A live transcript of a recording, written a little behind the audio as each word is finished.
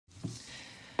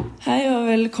Hei og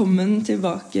velkommen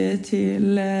tilbake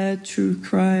til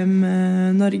Truecrime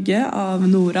Norge av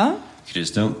Nora,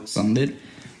 Christian, Sander.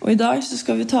 Og i dag så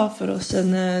skal vi ta for oss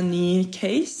en ny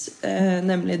case,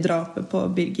 nemlig drapet på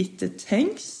Birgitte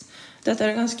Tengs. Dette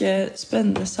er en ganske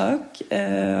spennende sak,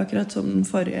 akkurat som den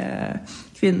forrige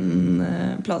kvinnen,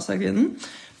 Plaza-kvinnen.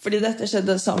 Fordi dette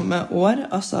skjedde samme år,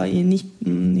 altså i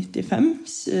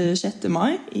 1995, 6.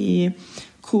 mai, i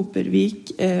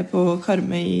Kopervik på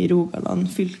Karmøy i Rogaland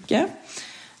fylke.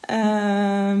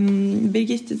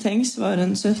 Birgitte Tengs var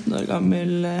en 17 år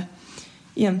gammel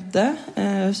jente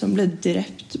som ble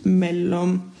drept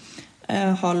mellom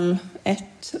 12:30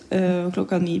 og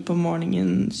 9:00 på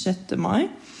morgenen 6. mai.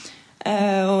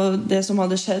 Og det som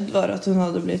hadde skjedd var at hun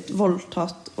hadde blitt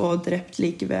voldtatt og drept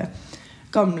like ved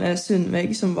gamle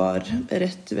Sundvegg, som var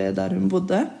rett ved der hun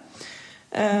bodde.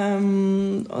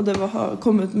 Og det var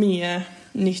kommet mye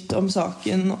nytt om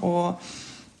saken, og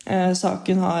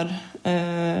saken har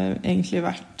egentlig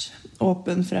vært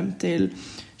åpen frem til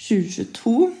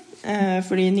 2022,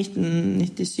 fordi i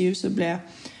 1997 så ble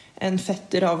en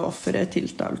fetter av offeret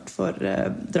tiltalt for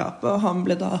drapet, og han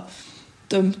ble da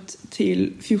dømt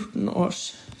til 14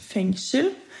 års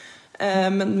fengsel,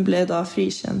 men ble da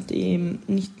frikjent i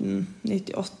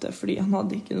 1998 fordi han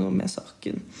hadde ikke noe med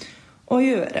saken å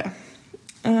gjøre.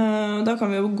 Da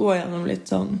kan vi jo gå gjennom litt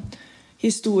sånn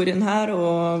historien her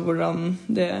og hvordan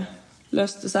det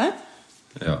løste seg.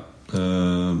 Ja,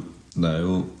 det er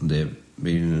jo det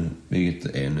Birgitte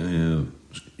egentlig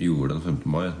gjorde den 15.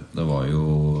 mai. Det var jo,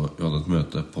 vi hadde et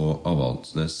møte på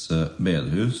Avaldsnes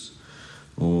bedehus,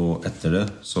 og etter det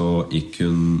så gikk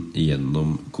hun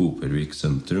gjennom Kopervik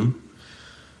sentrum.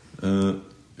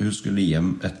 Hun skulle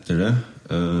hjem etter det,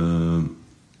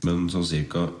 men sånn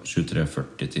cirka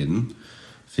 23:40-tiden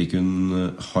fikk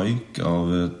hun haik av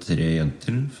 3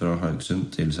 jenter fra Haugesund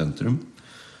til sentrum.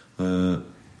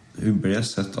 Hun ble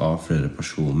sett av flere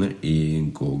personer i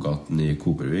gågaten i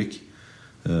Kopervik,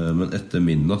 men etter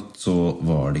midnatt så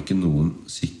var det ikke noen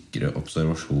sikre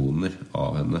observasjoner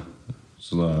av henne.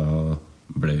 Så da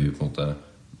ble hun på en måte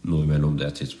noe mellom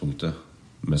det tidspunktet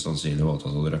mest sannsynlig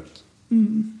voldtatt og drept.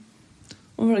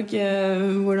 Og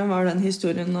hvordan var den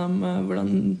historien om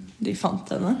hvordan de fant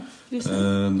henne?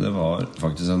 Det var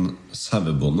faktisk en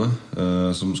sauebonde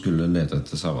som skulle lete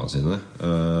etter sauene sine,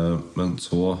 men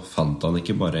så fant han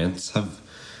ikke bare en sau.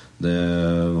 Det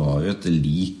var jo et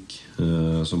lik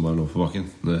som bare lå på bakken.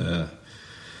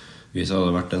 Hvis jeg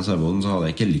hadde vært den sauebonden, så hadde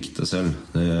jeg ikke likt det selv.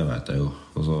 Det vet jeg jo.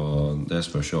 Altså, det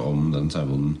spørs jo om den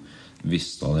sauebonden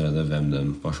visste allerede hvem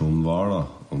den personen var, da.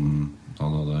 Om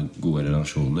han hadde gode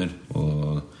relasjoner.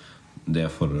 Og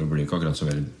det forholdet blir ikke akkurat så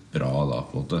veldig bra da,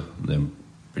 på en måte. Det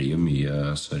blir jo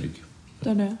mye sørg. Det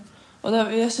er det. Og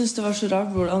jeg synes det var så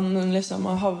rart hvordan hun liksom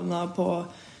har havnet på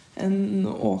en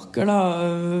åker da,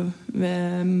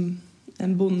 ved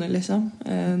en bonde liksom,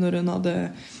 når hun hadde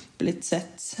blitt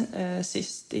sett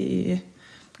sist i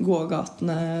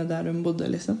gågatene der hun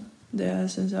bodde liksom. Det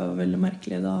synes jeg var veldig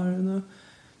merkelig. Da har hun jo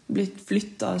blitt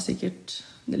flyttet sikkert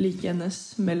det like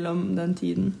hennes mellom den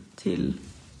tiden til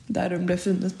der hun ble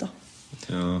funnet da.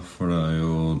 Ja, for det er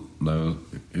jo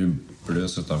hun ble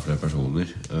sett av flere personer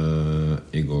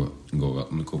i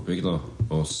gågaten Kopervik da,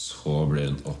 og så ble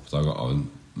hun oppdaget av en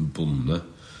bonde,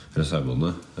 eller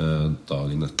sauebonde,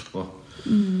 dagen etterpå.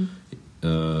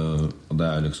 Og det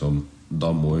er liksom, da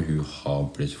må hun ha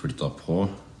blitt flyttet på,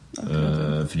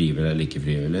 frivillig eller ikke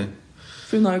frivillig.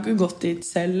 For hun har jo ikke gått dit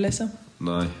selv liksom.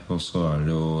 Nei, og så er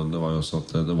det jo, det var jo også at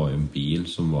det var jo en bil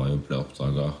som ble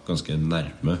oppdaget ganske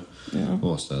nærme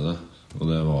åstedet. Og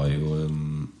det var jo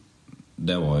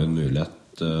en mulighet,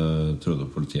 trodde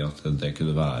politiet, at det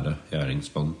kunne være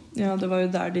gjerningsmannen. Ja, det var jo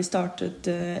der de startet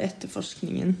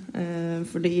etterforskningen,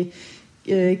 fordi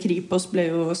Kripos ble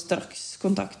jo straks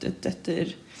kontaktet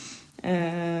etter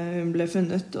hun ble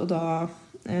funnet, og da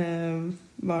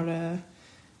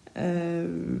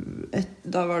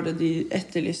var det de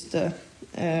etterlyste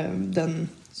den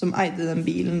som eide den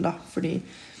bilen da, fordi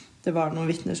det var noen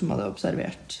vittner som hadde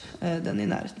observert den i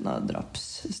nærheten av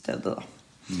drapsstedet da.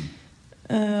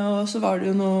 Og så var det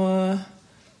jo noe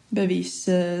bevis,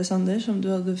 Sander, som du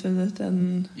hadde funnet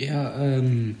en... Ja,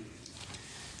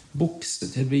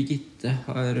 boksen til Birgitte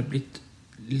har blitt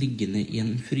liggende i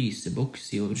en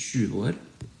fryseboks i over 20 år,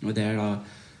 og det er da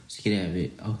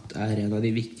skrevet at det er en av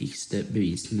de viktigste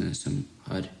bevisene som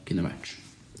har kunne vært.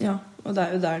 Ja, og det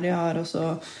er jo der de har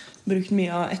også brukt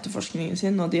mye av etterforskningen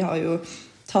sin, og de har jo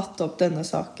tatt opp denne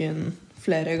saken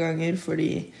flere ganger,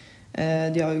 fordi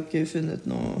de har jo ikke funnet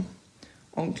noe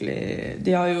ordentlig...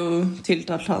 De har jo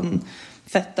tiltalt han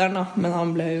fetteren, da, men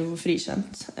han ble jo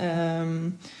frikjent.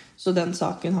 Så den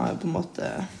saken har jo på en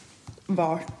måte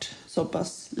vart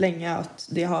såpass lenge at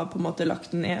de har på en måte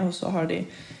lagt den ned, og så har de,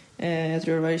 jeg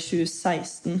tror det var i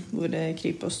 2016, hvor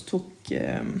Kripos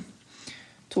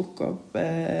tok opp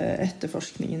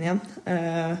etterforskningen igjen,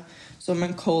 som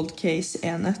en cold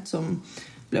case-enhet som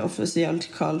ble offisielt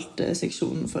kalt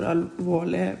seksjonen for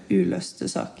alvorlige uløste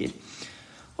saker.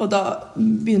 Og da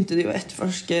begynte de å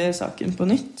etterforske saken på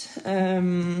nytt,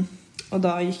 og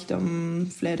da gikk det om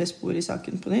flere spor i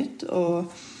saken på nytt,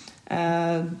 og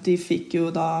de fikk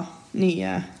jo da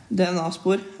nye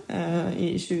DNA-spor.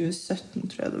 I 2017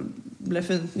 tror jeg det ble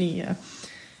funnet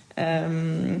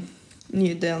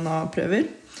nye DNA-prøver.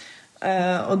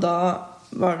 Og da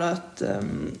var det at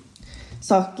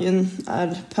saken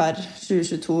per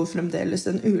 2022 fremdeles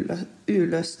en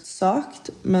uløst sak,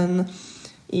 men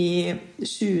i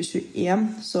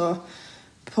 2021 så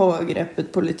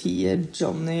pågrepet politiet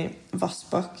Johnny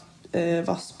Vassbakk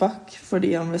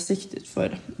fordi han ble siktet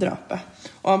for drapet.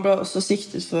 Og han ble også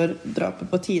siktet for drapet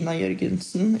på Tina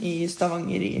Jørgensen i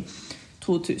Stavanger i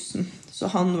 2000. Så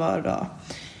han var da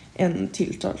en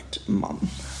tiltalt mann.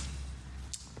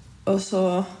 Og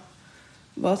så,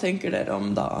 hva tenker dere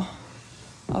om da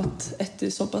at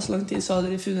etter såpass lang tid så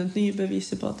hadde de funnet nye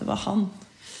beviser på at det var han?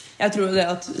 Jeg tror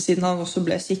det at siden han også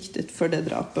ble siktet for det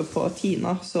drapet på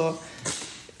Tina, så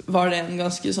var det en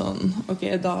ganske sånn,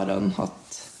 ok, da har han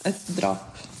hatt et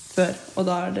drap før, og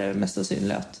da er det mest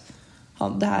sannsynlig at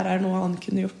det her er noe han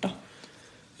kunne gjort da.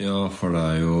 Ja, for det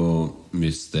er jo,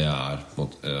 hvis det er på en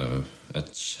måte,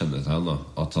 et kjennetegn da,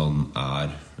 at han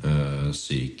er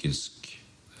psykisk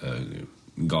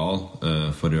gal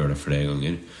for å gjøre det flere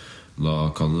ganger, da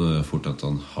kan det fort at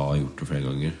han har gjort det flere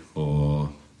ganger, og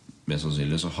mest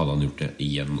sannsynlig så hadde han gjort det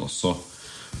igjen også.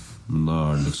 Da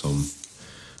er det liksom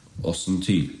hvordan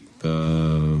type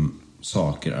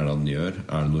saker er det han gjør?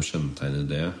 Er det noe kjennetegn i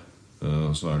det?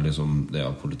 Så er det liksom det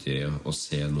av politiet å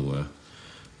se noe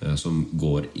som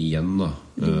går igjen da,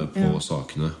 på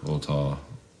sakene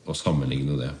og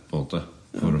sammenligne det på en måte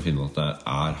for å finne at det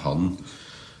er han.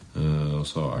 Og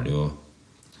så er det jo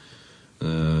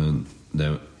det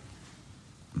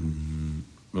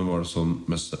men var det sånn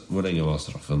hvor lenge var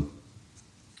straffen?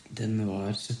 Den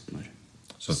var 17 år.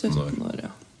 17 år,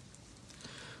 ja.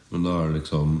 Men da er det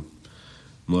liksom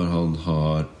når han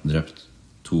har drept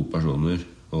 2 personer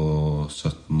og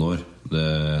 17 år,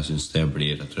 jeg synes det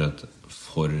blir rett og slett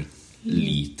for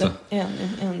lite.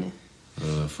 Enig.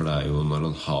 For det er jo når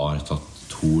han har tatt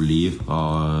 2 liv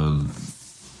av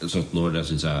 17 år, det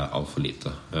synes jeg er alt for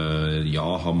lite. Ja,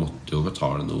 han måtte jo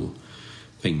betale noe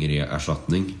penger i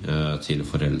erstatning til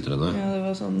foreldrene. Ja, det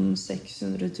var sånn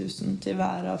 600 000 til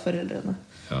hver av foreldrene.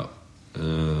 Ja,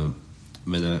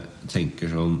 men jeg tenker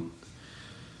sånn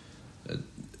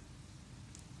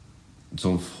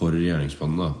for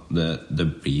gjerningsmannen da, det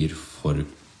blir for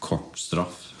kort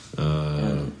straff.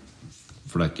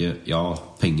 For det er ikke, ja,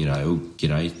 penger er jo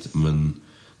greit, men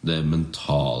det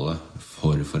mentale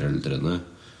for foreldrene,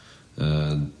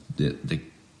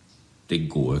 det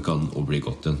går ikke an å bli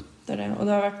godt igjen. Det er det. Og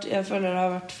jeg føler det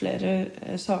har vært flere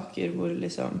saker hvor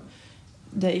liksom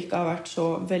det ikke har vært så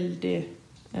veldig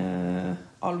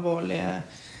alvorlige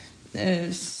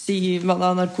si hva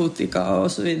da, narkotika og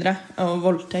så videre, og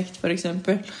voldtekt for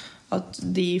eksempel, at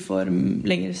de får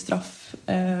lengre straff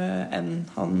enn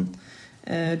han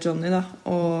Johnny da,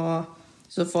 og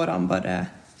så får han bare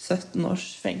 17 års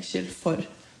fengsel for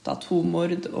da 2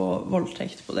 mord og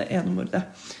voldtekt på det ene mordet.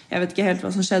 Jeg vet ikke helt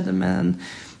hva som skjedde med den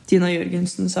Tina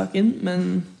Jørgensen-saken,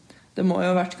 men det må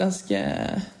jo ha vært ganske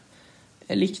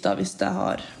likt da, hvis det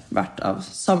har vært av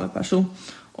samme person.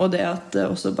 Og det at det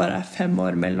også bare er 5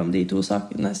 år mellom de 2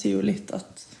 sakene, sier jo litt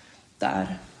at det er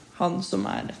han som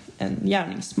er en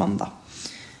gjerningsmann da.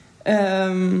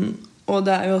 Og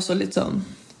det er jo også litt sånn,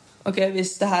 ok,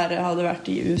 hvis det her hadde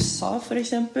vært i USA for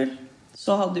eksempel,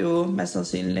 så hadde jo mest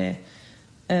sannsynlig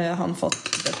han fått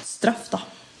dødsstraff da.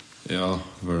 Ja,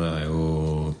 for det er jo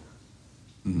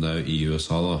i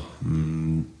USA da.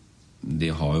 De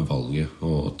har jo valget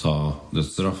å ta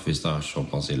dødsstraff hvis det er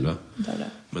såpass ille. Det er det.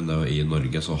 Men det er jo i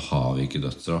Norge så har vi ikke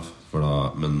dødsstraff.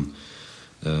 Men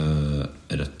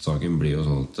rettssaken blir jo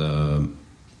sånn at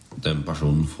den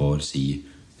personen får si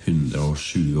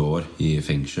 120 år i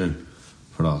fengsel.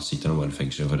 For da sitter han bare i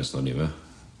fengsel for resten av livet.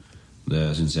 Det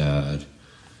synes jeg er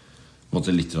på en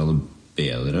måte litt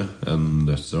bedre enn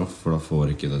dødsstraff, for da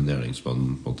får ikke den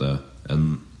gjerningsmannen på en måte en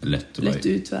lett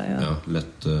utvei, ja,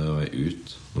 lett vei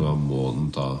ut. Og da må den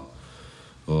ta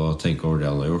og tenke over det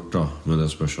han har gjort da. Men det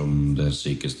spørs om det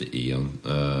sykeste i han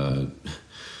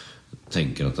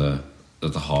tenker at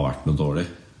dette har vært noe dårlig.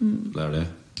 Det er det.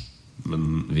 Men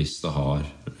hvis det har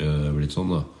blitt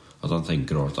sånn da, at han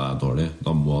tenker over at det er dårlig,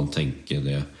 da må han tenke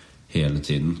det hele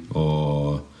tiden.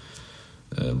 Og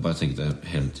bare tenkte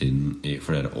hele tiden i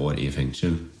flere år i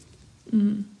fengsel.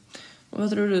 Hva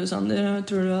tror du, Sander?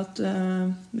 Tror du at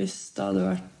hvis det hadde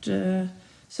vært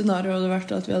scenario hadde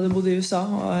vært at vi hadde bodd i USA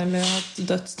eller hatt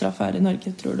dødsstraff her i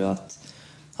Norge, tror du at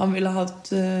han ville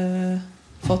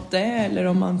fått det, eller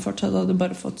om han fortsatt hadde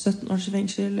bare fått 17 års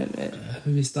fengsel, eller?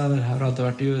 Hvis det hadde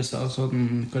vært i USA, så hadde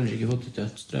han kanskje ikke fått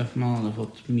dødsstraff, men han hadde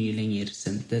fått mye lenger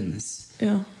sentens.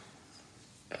 Ja.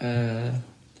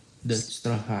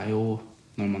 Dødsstraff jo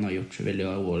når man har gjort så veldig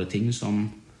alvorlige ting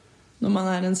som når man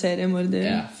en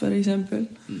seriemorder, for eksempel.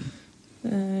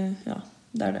 Ja,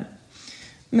 det det.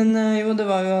 Men jo, det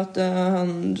var jo at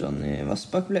han, Johnny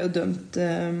Vassbakk, ble jo dømt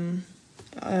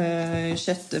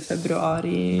 6. februar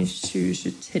i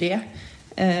 2023.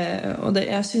 Og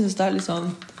jeg synes det litt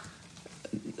sånn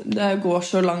det går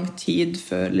så lang tid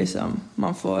før liksom,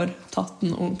 man får tatt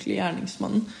den ordentlige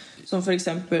gjerningsmannen. Som for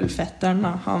eksempel fetteren,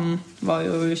 da. Han var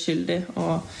jo uskyldig,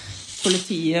 og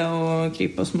politiet og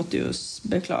Kripos måtte jo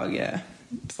beklage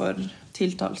for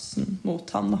tiltalelsen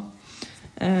mot han, da.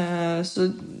 Så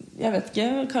jeg vet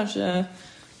ikke, kanskje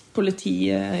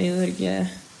politiet i Norge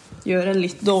gjør en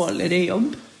litt dårligere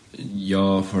jobb?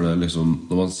 Ja, for det liksom,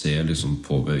 når man ser liksom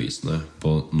på bevisene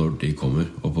på når de kommer,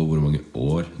 og på hvor mange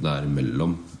år det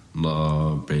imellom, da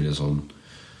blir det sånn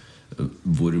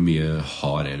hvor mye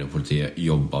har egentlig politiet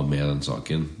jobbet med den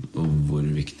saken, og hvor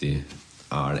viktig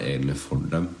det egentlig for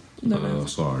dem. Og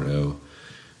så det jo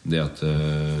det at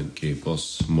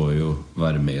Kripos må jo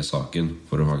være med i saken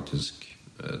for å faktisk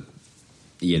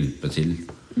hjelpe til.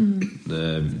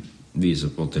 Det viser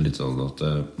på en måte litt sånn at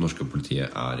norske politiet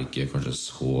ikke kanskje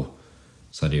så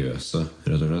seriøse,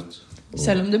 rett og slett.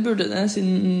 Selv om det burde det,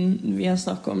 siden vi har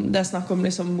snakket om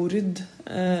liksom mord.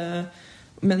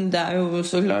 Men det jo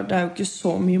så klart, det jo ikke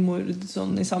så mye mord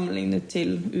sånn i sammenlignet til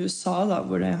USA, da,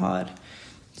 hvor det har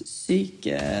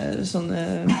syke sånne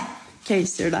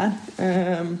caser der.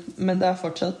 Men det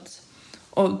fortsatt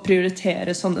å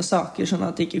prioritere sånne saker sånn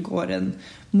at det ikke går en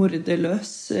morder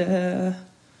løs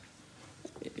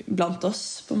blant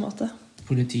oss, på en måte.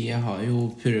 Politiet har jo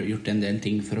gjort en del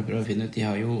ting for å prøve å finne ut. De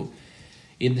har jo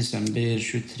i desember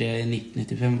 23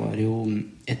 1995 var det jo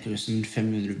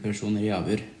 1500 personer i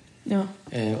avhør. Ja.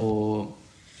 Og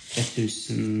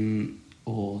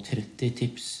 1030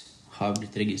 tips har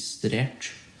blitt registrert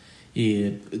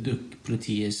i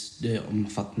politiets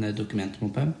omfattende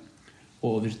dokumentmoppe. Og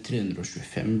over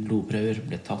 325 blodprøver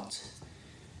ble tatt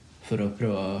for å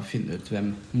prøve å finne ut hvem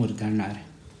morderen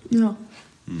Ja.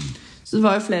 Så det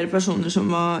var jo flere personer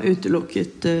som var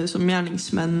utelukket som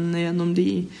gjerningsmenn gjennom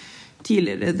de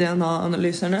tidligere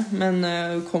DNA-analyserne, men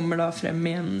kommer da frem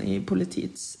igjen i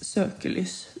politiets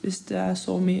søkelys, hvis det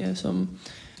så mye som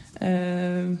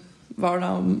var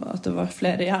da at det var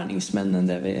flere gjerningsmenn enn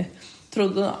det vi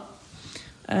trodde da.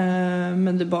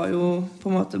 Men det var jo på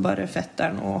en måte bare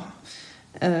fetteren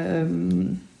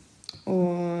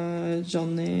og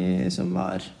Johnny som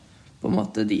var på en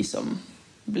måte de som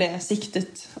ble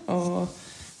siktet og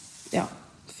ja,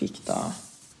 fikk da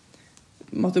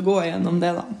måtte gå gjennom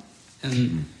det da.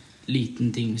 En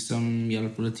liten ting som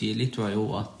hjalp politiet litt var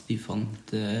jo at de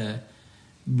fant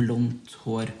blondt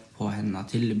hår på hendene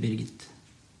til Birgitte.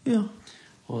 Ja.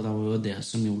 Og det var jo det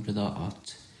som gjorde da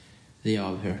at de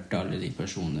avhørte alle de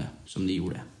personene som de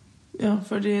gjorde. Ja,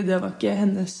 fordi det var ikke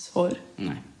hennes hår.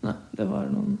 Nei, det var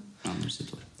noen andre sitt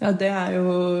hår. Ja, det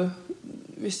jo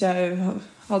hvis jeg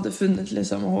hadde funnet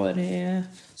liksom hår i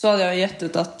så hadde jeg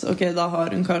gjettet at ok, da har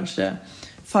hun kanskje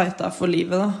fightet for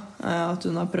livet da. At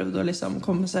hun har prøvd å liksom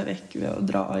komme seg vekk ved å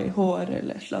dra i hår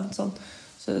eller et eller annet sånt.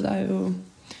 Så det jo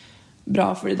bra,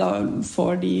 fordi da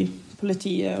får de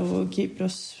politiet og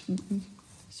Kypros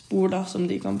spor da, som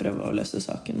de kan prøve å løse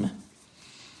saken med.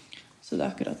 Så det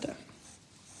akkurat det.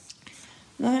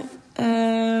 Nei,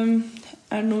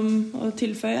 det noe å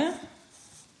tilføye?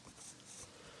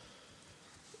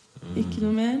 Ikke noe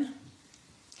mer?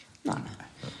 Nei.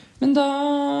 Men da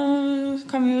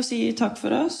kan vi jo si takk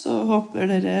for oss, og håper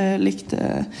dere likte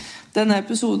denne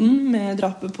episoden med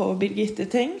drapet på Birgitte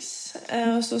Tengs.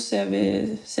 Og så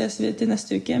ses vi til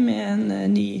neste uke med en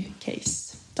ny case.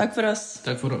 Takk for oss.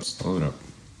 Takk for oss. Ha det bra.